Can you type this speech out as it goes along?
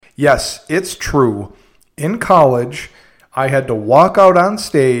Yes, it's true. In college, I had to walk out on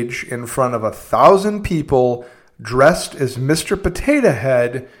stage in front of 1,000 people dressed as Mr. Potato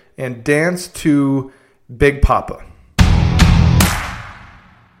Head and dance to Big Papa.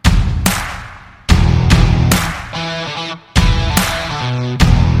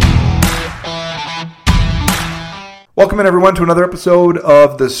 Welcome in, everyone, to another episode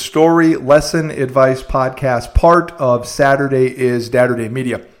of the Story Lesson Advice Podcast, part of Saturday is Dadderday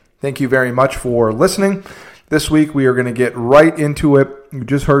Media. Thank you very much for listening. This week, we are going to get right into it. You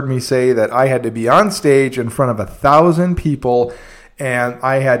just heard me say that I had to be on stage in front of 1,000 people, and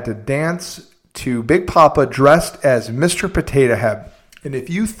I had to dance to Big Papa dressed as Mr. Potato Head. And if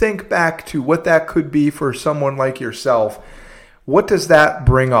you think back to what that could be for someone like yourself, what does that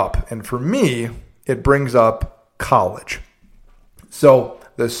bring up? And for me, it brings up college. So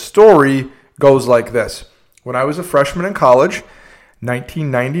the story goes like this. When I was a freshman in college,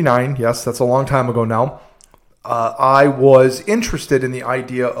 1999, yes, that's a long time ago now, I was interested in the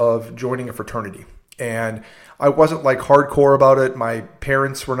idea of joining a fraternity. And I wasn't like hardcore about it. My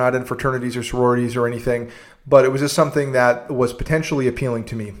parents were not in fraternities or sororities or anything, but it was just something that was potentially appealing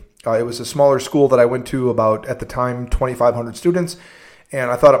to me. It was a smaller school that I went to, about, at the time, 2,500 students. And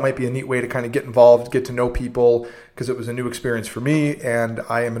I thought it might be a neat way to kind of get involved, get to know people, because it was a new experience for me. And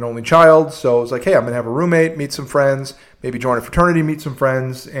I am an only child. So I was like, hey, I'm going to have a roommate, meet some friends, maybe join a fraternity, meet some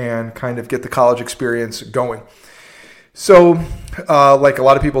friends, and kind of get the college experience going. So like a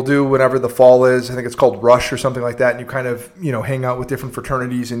lot of people do whenever the fall is, I think it's called Rush or something like that. And you kind of, hang out with different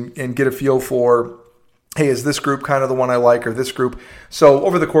fraternities and get a feel for, hey, is this group kind of the one I like, or this group? So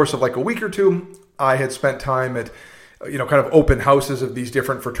over the course of like a week or two, I had spent time at kind of open houses of these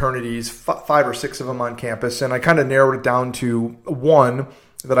different fraternities, 5 or 6 of them on campus. And I kind of narrowed it down to one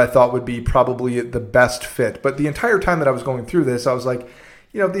that I thought would be probably the best fit. But the entire time that I was going through this, I was like,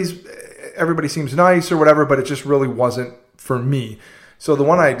 everybody seems nice or whatever, but it just really wasn't for me. So the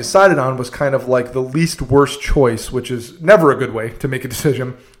one I decided on was kind of like the least worst choice, which is never a good way to make a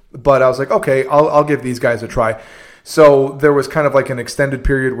decision. But I was like, okay, I'll give these guys a try. So there was kind of like an extended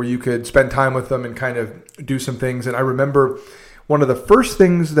period where you could spend time with them and kind of do some things. And I remember one of the first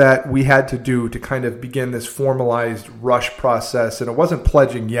things that we had to do to kind of begin this formalized rush process, and it wasn't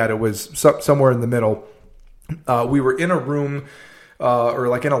pledging yet, it was somewhere in the middle. We were in a room or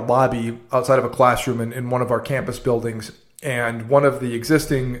like in a lobby outside of a classroom in one of our campus buildings. And one of the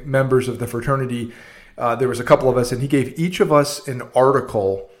existing members of the fraternity, there was a couple of us, and he gave each of us an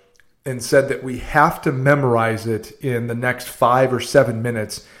article and said that we have to memorize it in the next 5 or 7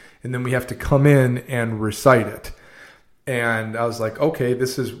 minutes, and then we have to come in and recite it. And I was like, okay,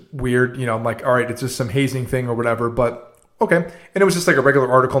 this is weird. I'm like, all right, it's just some hazing thing or whatever, but okay. And it was just like a regular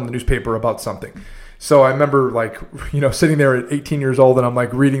article in the newspaper about something. So I remember like, sitting there at 18 years old, and I'm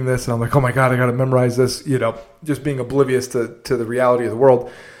like reading this, and I'm like, oh my God, I got to memorize this, just being oblivious to the reality of the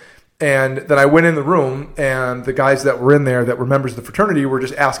world. And then I went in the room, and the guys that were in there that were members of the fraternity were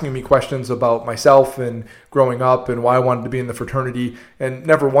just asking me questions about myself and growing up and why I wanted to be in the fraternity. And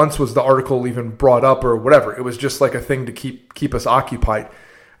never once was the article even brought up or whatever. It was just like a thing to keep us occupied.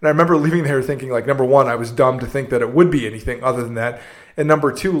 And I remember leaving there thinking, like, number one, I was dumb to think that it would be anything other than that. And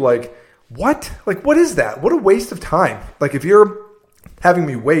number two, like, what? Like, what is that? What a waste of time. Like, if you're having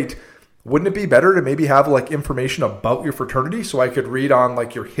me wait, wouldn't it be better to maybe have like information about your fraternity so I could read on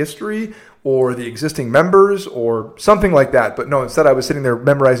like your history or the existing members or something like that? But no, instead I was sitting there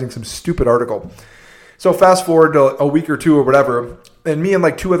memorizing some stupid article. So fast forward to a week or two or whatever, and me and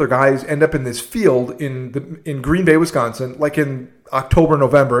like 2 other guys end up in this field in Green Bay, Wisconsin, like in October,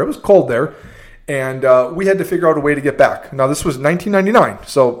 November. It was cold there, and we had to figure out a way to get back. Now this was 1999,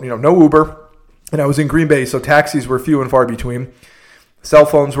 so no Uber, and I was in Green Bay, so taxis were few and far between. Cell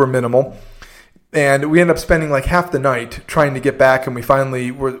phones were minimal, and we ended up spending like half the night trying to get back, and we finally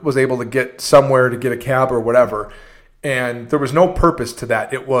was able to get somewhere to get a cab or whatever, and there was no purpose to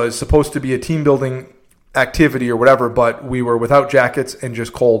that. It was supposed to be a team building activity or whatever, but we were without jackets and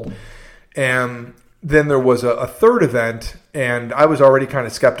just cold. And then there was a third event, and I was already kind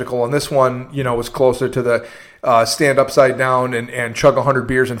of skeptical, and this one, was closer to the stand upside down and chug 100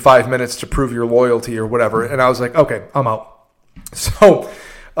 beers in 5 minutes to prove your loyalty or whatever, and I was like, okay, I'm out. So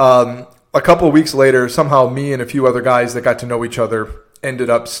a couple of weeks later, somehow me and a few other guys that got to know each other ended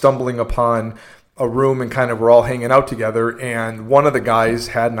up stumbling upon a room and kind of were all hanging out together. And one of the guys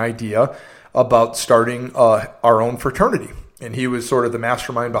had an idea about starting our own fraternity. And he was sort of the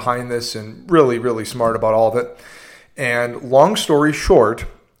mastermind behind this and really, really smart about all of it. And long story short,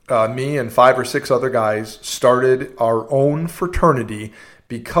 me and 5 or 6 other guys started our own fraternity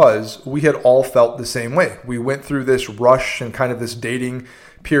because we had all felt the same way. We went through this rush and kind of this dating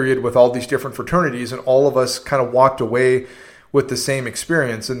period with all these different fraternities, and all of us kind of walked away with the same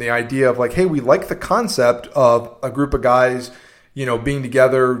experience and the idea of like, hey, we like the concept of a group of guys, being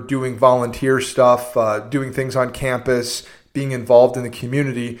together, doing volunteer stuff, doing things on campus, being involved in the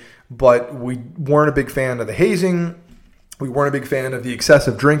community, but we weren't a big fan of the hazing. We weren't a big fan of the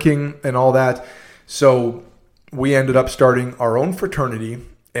excessive drinking and all that. So we ended up starting our own fraternity,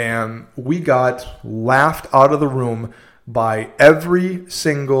 and we got laughed out of the room by every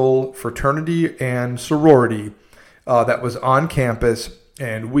single fraternity and sorority that was on campus,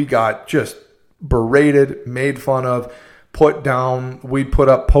 and we got just berated, made fun of, put down. We'd put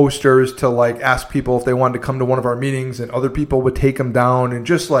up posters to like ask people if they wanted to come to one of our meetings, and other people would take them down, and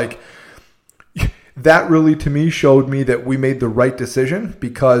just like that really to me showed me that we made the right decision,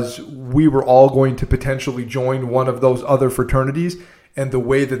 because we were all going to potentially join one of those other fraternities, and the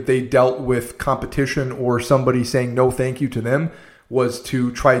way that they dealt with competition or somebody saying no thank you to them was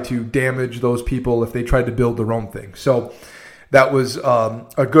to try to damage those people if they tried to build their own thing. So that was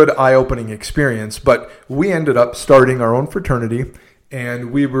a good eye-opening experience. But we ended up starting our own fraternity,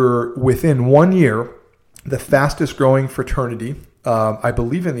 and we were within 1 year the fastest growing fraternity, I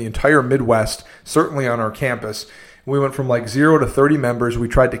believe, in the entire Midwest, certainly on our campus. We went from like 0 to 30 members. We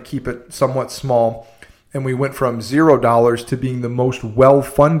tried to keep it somewhat small. And we went from $0 to being the most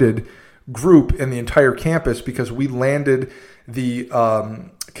well-funded group in the entire campus, because we landed the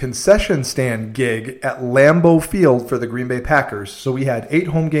concession stand gig at Lambeau Field for the Green Bay Packers. So we had 8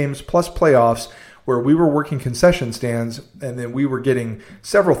 home games plus playoffs where we were working concession stands, and then we were getting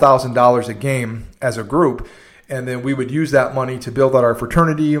several $1,000s a game as a group. And then we would use that money to build out our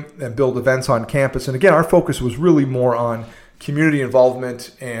fraternity and build events on campus. And again, our focus was really more on community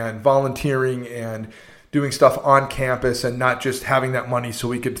involvement and volunteering and doing stuff on campus, and not just having that money so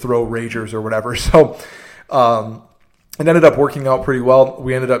we could throw ragers or whatever. So it ended up working out pretty well.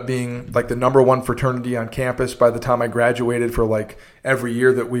 We ended up being like the number one fraternity on campus by the time I graduated for like every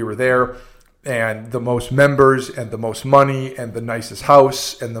year that we were there, and the most members and the most money and the nicest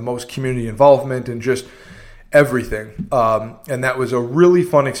house and the most community involvement and just everything. And that was a really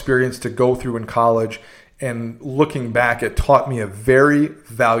fun experience to go through in college. And looking back, it taught me a very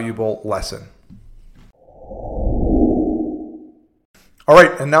valuable lesson. All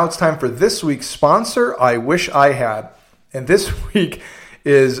right, and now it's time for this week's sponsor, I Wish I Had. And this week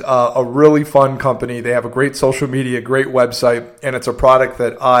is a really fun company. They have a great social media, great website, and it's a product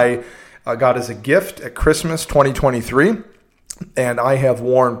that I got as a gift at Christmas 2023. And I have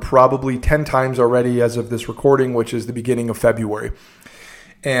worn probably 10 times already as of this recording, which is the beginning of February.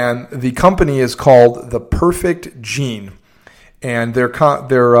 And the company is called The Perfect Jean. And their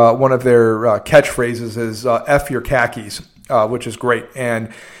one of their catchphrases is F your khakis, which is great.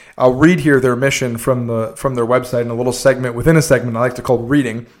 And I'll read here their mission from their website in a little segment within a segment I like to call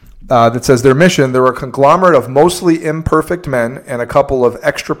reading, that says their mission: they're a conglomerate of mostly imperfect men and a couple of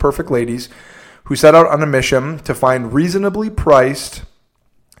extra perfect ladies who set out on a mission to find reasonably priced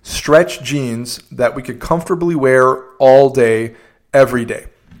stretch jeans that we could comfortably wear all day, every day.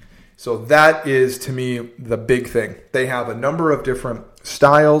 So that is, to me, the big thing. They have a number of different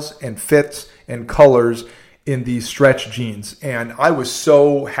styles and fits and colors in these stretch jeans. And I was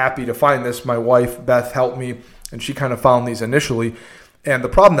so happy to find this. My wife, Beth, helped me, and she kind of found these initially. And the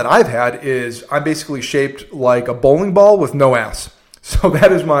problem that I've had is I'm basically shaped like a bowling ball with no ass. So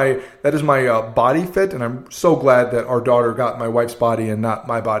that is my body fit, and I'm so glad that our daughter got my wife's body and not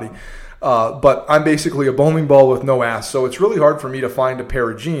my body. But I'm basically a bowling ball with no ass. So it's really hard for me to find a pair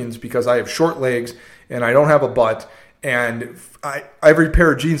of jeans because I have short legs and I don't have a butt. And every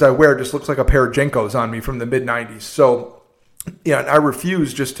pair of jeans I wear just looks like a pair of Jenkos on me from the mid-90s. So yeah, I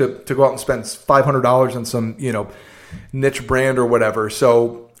refuse just to go out and spend $500 on some, niche brand or whatever.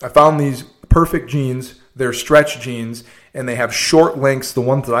 So I found these perfect jeans. They're stretch jeans, and they have short lengths. The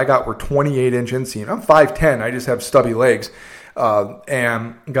ones that I got were 28-inch inseam. I'm 5'10". I just have stubby legs.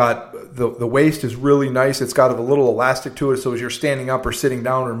 And got the waist is really nice. It's got a little elastic to it, so as you're standing up or sitting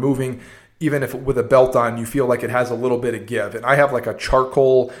down or moving, even if with a belt on, you feel like it has a little bit of give. And I have like a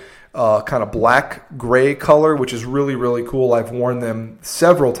charcoal kind of black gray color, which is really, really cool. I've worn them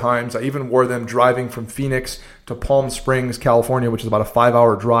several times. I even wore them driving from Phoenix to Palm Springs, California, which is about a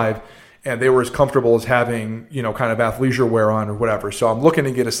 5-hour drive. And they were as comfortable as having, kind of athleisure wear on or whatever. So I'm looking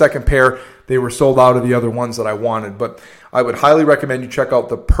to get a second pair. They were sold out of the other ones that I wanted. But I would highly recommend you check out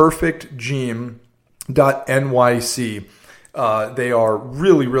the perfectjean.nyc. They are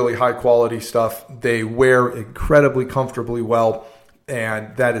really, really high quality stuff. They wear incredibly comfortably well.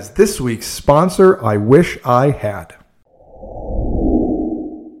 And that is this week's sponsor, I Wish I Had.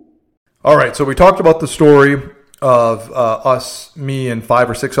 All right, so we talked about the story of me and 5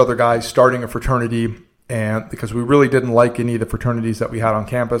 or 6 other guys starting a fraternity, and because we really didn't like any of the fraternities that we had on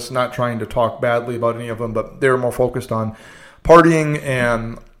campus, not trying to talk badly about any of them, but they were more focused on partying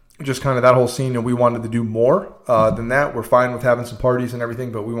and just kind of that whole scene, and we wanted to do more than that. We're fine with having some parties and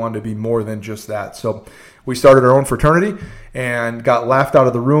everything, but we wanted to be more than just that. So we started our own fraternity and got laughed out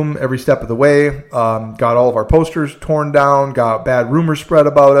of the room every step of the way, got all of our posters torn down, got bad rumors spread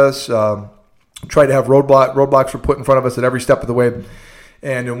about us, tried to have roadblocks were put in front of us at every step of the way.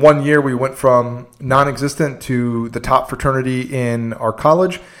 And in 1 year, we went from non-existent to the top fraternity in our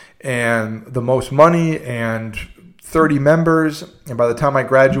college and the most money and 30 members. And by the time I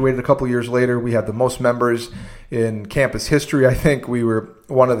graduated a couple years later, we had the most members in campus history. I think we were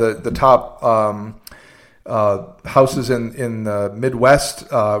one of the top houses in the Midwest,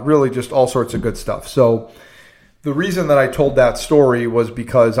 really just all sorts of good stuff. So the reason that I told that story was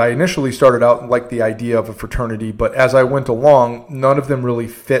because I initially started out like the idea of a fraternity, but as I went along, none of them really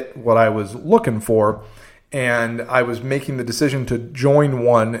fit what I was looking for. And I was making the decision to join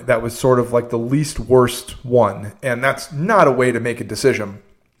one that was sort of like the least worst one. And that's not a way to make a decision.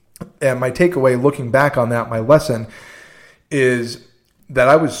 And my takeaway looking back on that, my lesson, is that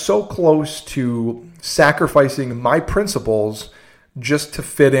I was so close to sacrificing my principles just to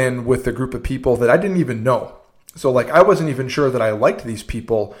fit in with a group of people that I didn't even know. So like I wasn't even sure that I liked these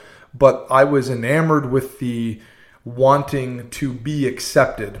people, but I was enamored with the wanting to be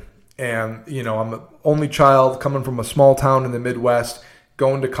accepted. And, you know, I'm an only child coming from a small town in the Midwest,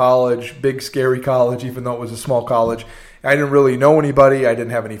 going to college, big, scary college, even though it was a small college. I didn't really know anybody. I didn't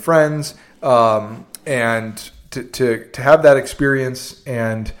have any friends. And to have that experience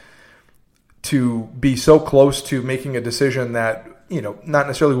and to be so close to making a decision that, you know, not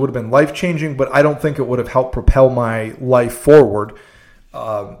necessarily would have been life-changing, but I don't think it would have helped propel my life forward.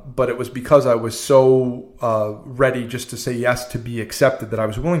 But it was because I was so ready just to say yes to be accepted that I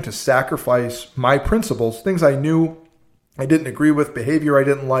was willing to sacrifice my principles, things I knew I didn't agree with, behavior I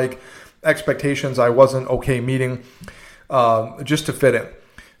didn't like, expectations I wasn't okay meeting, just to fit in.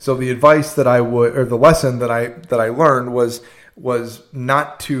 So the advice that the lesson that I learned was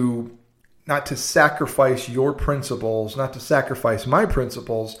not to sacrifice your principles, not to sacrifice my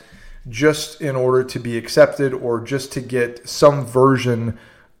principles, just in order to be accepted or just to get some version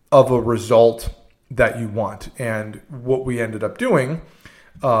of a result that you want. And what we ended up doing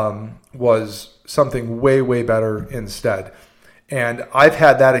was something way, way better instead. And I've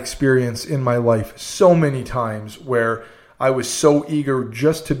had that experience in my life so many times where I was so eager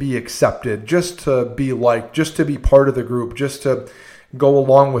just to be accepted, just to be liked, just to be part of the group, just to go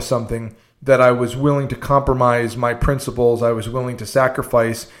along with something, that I was willing to compromise my principles. I was willing to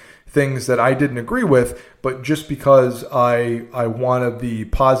sacrifice things that I didn't agree with, but just because I wanted the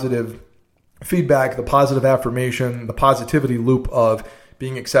positive feedback, the positive affirmation, the positivity loop of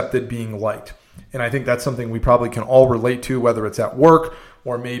being accepted, being liked. And I think that's something we probably can all relate to, whether it's at work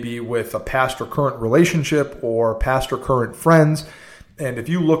or maybe with a past or current relationship or past or current friends. And if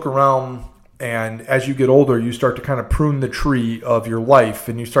you look around and as you get older, you start to kind of prune the tree of your life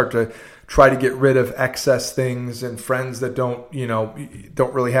and you start to try to get rid of excess things and friends that don't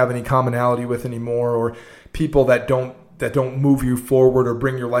really have any commonality with anymore, or people that don't move you forward or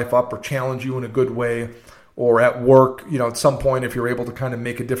bring your life up or challenge you in a good way. Or at work, at some point, if you're able to kind of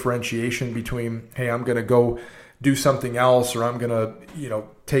make a differentiation between, hey, I'm going to go do something else, or I'm going to,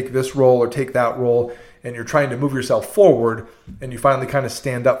 take this role or take that role, and you're trying to move yourself forward, and you finally kind of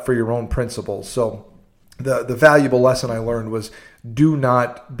stand up for your own principles. So the valuable lesson I learned was, do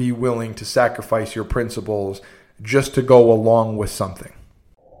not be willing to sacrifice your principles just to go along with something.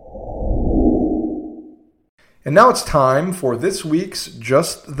 And now it's time for this week's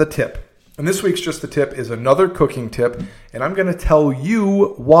Just the Tip. And this week's Just the Tip is another cooking tip, and I'm going to tell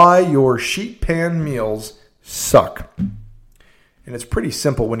you why your sheet pan meals suck. And it's pretty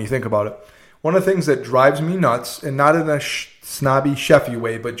simple when you think about it. One of the things that drives me nuts, and not in a snobby, chefy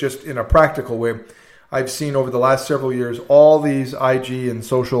way, but just in a practical way, I've seen over the last several years all these IG and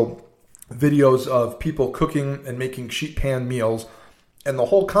social videos of people cooking and making sheet pan meals. And the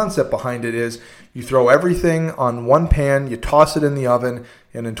whole concept behind it is you throw everything on one pan, you toss it in the oven,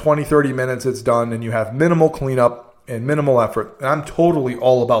 and in 20, 30 minutes it's done, and you have minimal cleanup and minimal effort. And I'm totally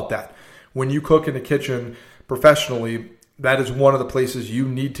all about that. When you cook in a kitchen professionally, that is one of the places you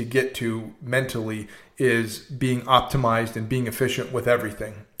need to get to mentally, is being optimized and being efficient with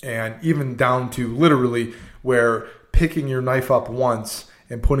everything. And even down to literally where picking your knife up once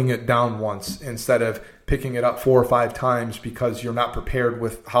and putting it down once instead of picking it up 4 or 5 times because you're not prepared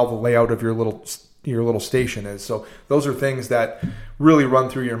with how the layout of your little station is. So those are things that really run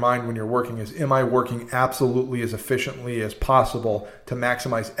through your mind when you're working is, am I working absolutely as efficiently as possible to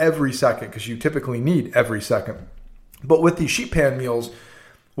maximize every second? Because you typically need every second. But with these sheet pan meals,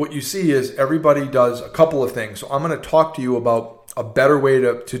 what you see is everybody does a couple of things. So I'm going to talk to you about a better way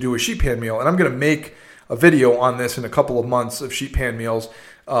to do a sheet pan meal. And I'm going to make a video on this in a couple of months of sheet pan meals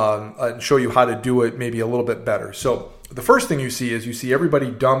and show you how to do it maybe a little bit better. So the first thing you see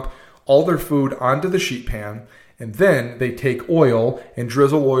everybody dump all their food onto the sheet pan, and then they take oil and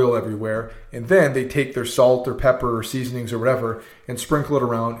drizzle oil everywhere, and then they take their salt or pepper or seasonings or whatever and sprinkle it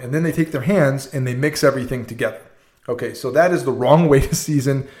around, and then they take their hands and they mix everything together. Okay, so that is the wrong way to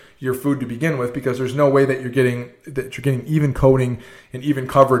season your food to begin with, because there's no way that you're getting even coating and even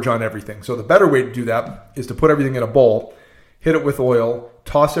coverage on everything. So the better way to do that is to put everything in a bowl, hit it with oil,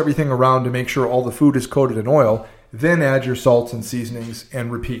 toss everything around to make sure all the food is coated in oil, then add your salts and seasonings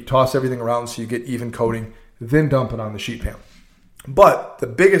and repeat. Toss everything around so you get even coating, then dump it on the sheet pan. But the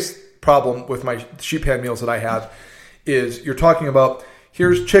biggest problem with my sheet pan meals that I have is you're talking about,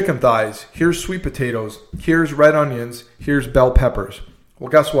 here's chicken thighs, here's sweet potatoes, here's red onions, here's bell peppers. Well,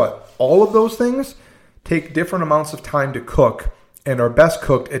 guess what? All of those things take different amounts of time to cook and are best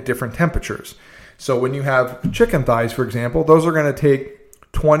cooked at different temperatures. So when you have chicken thighs, for example, those are going to take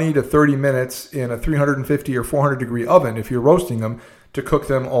 20 to 30 minutes in a 350 or 400 degree oven if you're roasting them to cook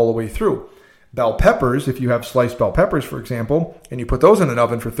them all the way through. Bell peppers, if you have sliced bell peppers, for example, and you put those in an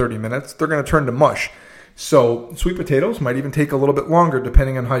oven for 30 minutes, they're going to turn to mush. So sweet potatoes might even take a little bit longer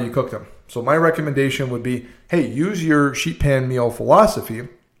depending on how you cook them. So my recommendation would be, hey, use your sheet pan meal philosophy. It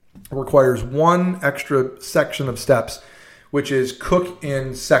requires one extra section of steps, which is cook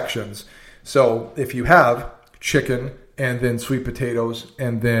in sections. So if you have chicken and then sweet potatoes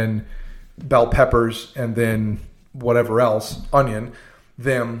and then bell peppers and then whatever else, onion,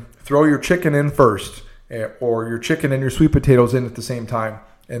 then throw your chicken in first, or your chicken and your sweet potatoes in at the same time.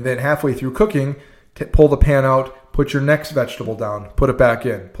 And then halfway through cooking, pull the pan out, put your next vegetable down, put it back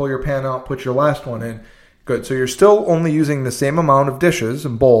in. Pull your pan out, put your last one in. Good. So you're still only using the same amount of dishes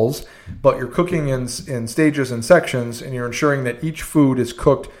and bowls, but you're cooking in stages and sections, and you're ensuring that each food is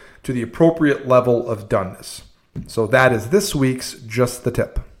cooked to the appropriate level of doneness. So that is this week's Just the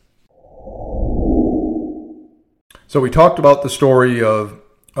Tip. So we talked about the story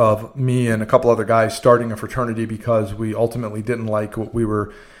of me and a couple other guys starting a fraternity because we ultimately didn't like what we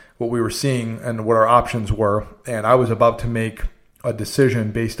were seeing and what our options were. And I was about to make a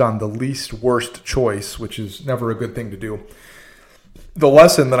decision based on the least worst choice, which is never a good thing to do. The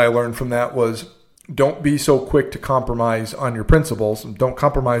lesson that I learned from that was, don't be so quick to compromise on your principles. Don't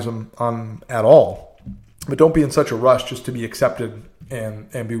compromise them on at all. But don't be in such a rush just to be accepted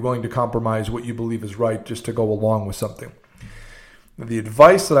and be willing to compromise what you believe is right just to go along with something. The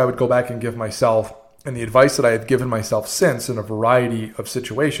advice that I would go back and give myself, and the advice that I have given myself since in a variety of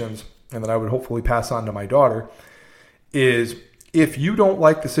situations, and that I would hopefully pass on to my daughter, is if you don't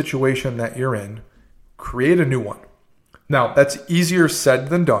like the situation that you're in, create a new one. Now, that's easier said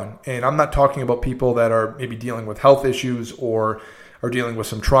than done, and I'm not talking about people that are maybe dealing with health issues or are dealing with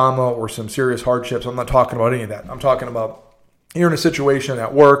some trauma or some serious hardships. I'm not talking about any of that. I'm talking about you're in a situation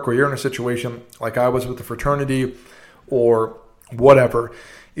at work, or you're in a situation like I was with the fraternity or whatever.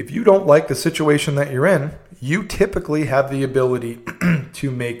 If you don't like the situation that you're in, you typically have the ability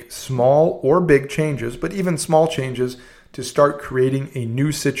to make small or big changes, but even small changes to start creating a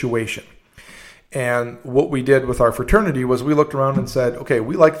new situation. And what we did with our fraternity was we looked around and said, okay,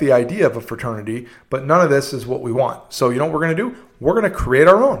 we like the idea of a fraternity, but none of this is what we want. So you know what we're going to do? We're going to create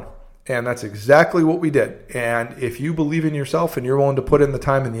our own. And that's exactly what we did. And if you believe in yourself and you're willing to put in the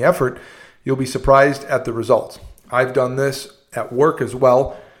time and the effort, you'll be surprised at the results. I've done this at work as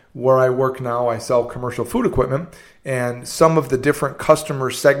well. Where I work now, I sell commercial food equipment, and some of the different customer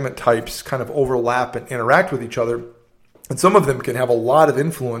segment types kind of overlap and interact with each other. And some of them can have a lot of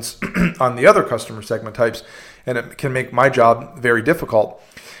influence on the other customer segment types, and it can make my job very difficult.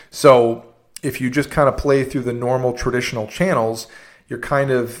 So if you just kind of play through the normal traditional channels, you're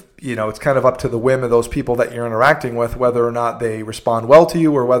kind of, it's kind of up to the whim of those people that you're interacting with, whether or not they respond well to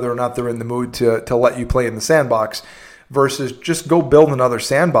you or whether or not they're in the mood to let you play in the sandbox, versus just go build another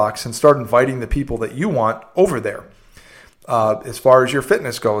sandbox and start inviting the people that you want over there. As far as your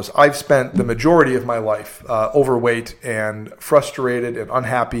fitness goes, I've spent the majority of my life overweight and frustrated and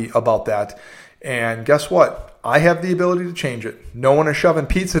unhappy about that. And guess what? I have the ability to change it. No one is shoving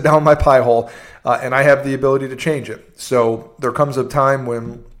pizza down my pie hole, and I have the ability to change it. So there comes a time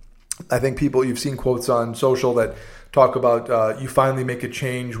when I think you've seen quotes on social that talk about you finally make a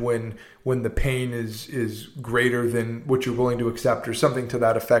change when the pain is greater than what you're willing to accept, or something to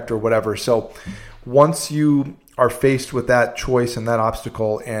that effect, or whatever. So once you are faced with that choice and that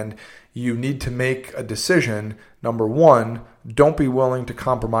obstacle, and you need to make a decision, number one, don't be willing to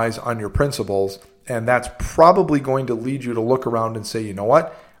compromise on your principles. And that's probably going to lead you to look around and say, you know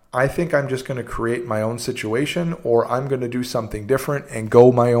what? I think I'm just going to create my own situation, or I'm going to do something different and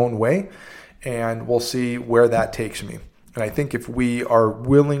go my own way. And we'll see where that takes me. And I think if we are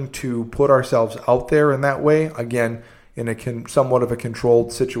willing to put ourselves out there in that way, again, in a somewhat of a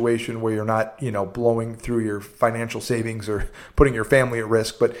controlled situation where you're not, blowing through your financial savings or putting your family at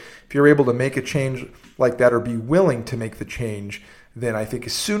risk. But if you're able to make a change like that, or be willing to make the change, then I think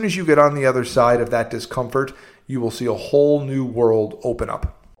as soon as you get on the other side of that discomfort, you will see a whole new world open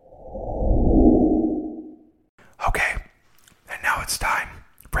up. Okay, and now it's time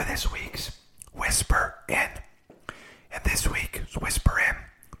for this week's Whisper In. And this week's Whisper In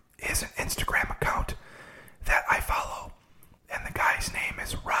is an Instagram account that I follow, and the guy's name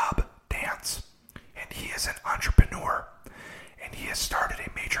is Rob Dance, and he is an entrepreneur, and he has started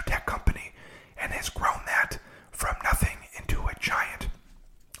a major tech company and has grown that from nothing into a giant.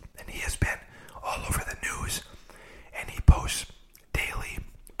 And he has been all over the news, and he posts daily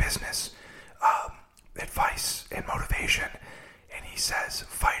business advice and motivation, and he says,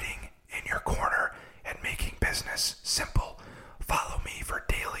 fighting in your corner and making business simple. Follow me for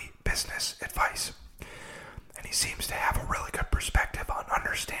daily business advice. And he seems to have a really good perspective on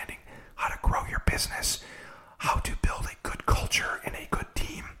understanding how to grow your business, how to build a good culture and a good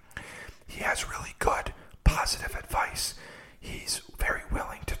team. He has really good, positive advice. He's very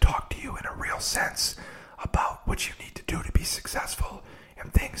willing to talk to you in a real sense about what you need to do to be successful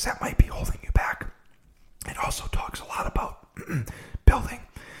and things that might be holding you back. It also talks a lot about building,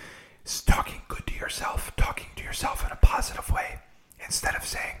 talking good to yourself, talking to yourself in a positive way. Instead of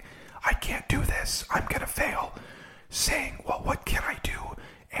saying, I can't do this, I'm going to fail, saying, well, what can I do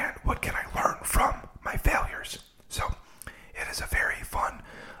and what can I learn from my failures? So it is a very fun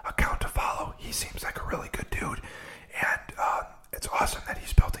account to follow. He seems like a really good dude, and it's awesome that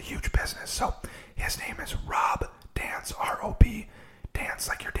he's built a huge business. So his name is Rob Dance, R-O-B, dance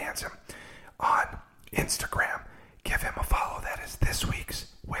like you're dancing, on Instagram. Give him a follow. That is this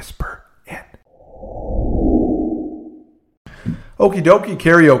week's Whisper In. Okie dokie,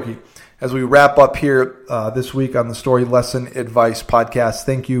 karaoke. As we wrap up here this week on the Story Lesson Advice podcast,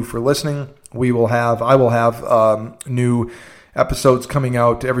 thank you for listening. I will have new episodes coming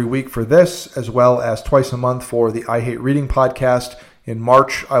out every week for this, as well as twice a month for the I Hate Reading podcast. In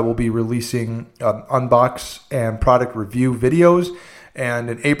March, I will be releasing unbox and product review videos. And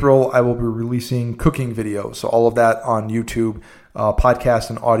in April, I will be releasing cooking videos. So all of that on YouTube, podcast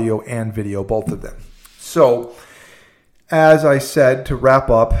and audio and video, both of them. So as I said, to wrap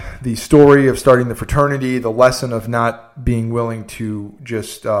up, the story of starting the fraternity, the lesson of not being willing to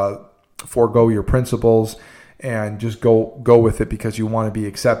just forego your principles and just go with it because you want to be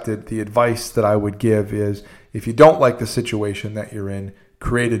accepted. The advice that I would give is, if you don't like the situation that you're in,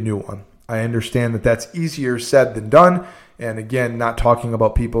 create a new one. I understand that that's easier said than done. And again, not talking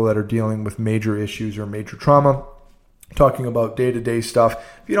about people that are dealing with major issues or major trauma, talking about day-to-day stuff.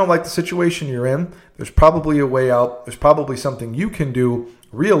 If you don't like the situation you're in, there's probably a way out. There's probably something you can do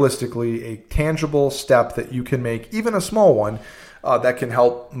realistically, a tangible step that you can make, even a small one, that can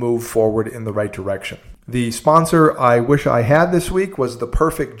help move forward in the right direction. The sponsor I wish I had this week was The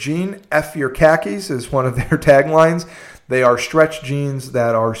Perfect Jean. F your khakis is one of their taglines. They are stretch jeans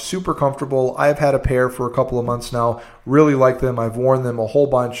that are super comfortable. I've had a pair for a couple of months now. Really like them. I've worn them a whole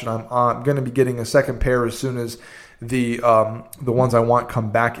bunch, and I'm going to be getting a second pair as soon as the ones I want come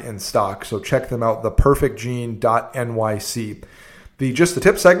back in stock. So check them out, theperfectjean.nyc. The Just the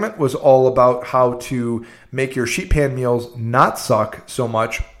Tip segment was all about how to make your sheet pan meals not suck so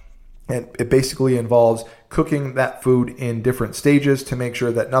much. And it basically involves cooking that food in different stages to make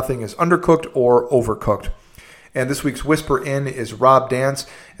sure that nothing is undercooked or overcooked. And this week's Whisper In is Rob Dance,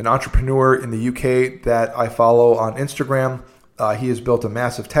 an entrepreneur in the UK that I follow on Instagram. He has built a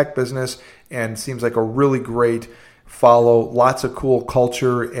massive tech business and seems like a really great follow. Lots of cool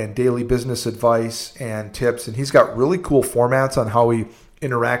culture and daily business advice and tips. And he's got really cool formats on how he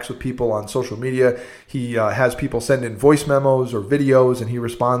interacts with people on social media. He has people send in voice memos or videos, and he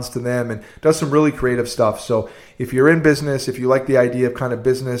responds to them and does some really creative stuff. So if you're in business, if you like the idea of kind of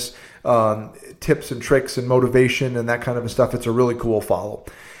business tips and tricks and motivation and that kind of stuff, it's a really cool follow.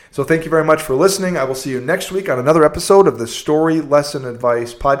 So thank you very much for listening. I will see you next week on another episode of the Story Lesson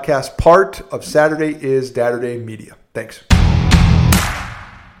Advice podcast, part of Saturday is Saturday Media. Thanks.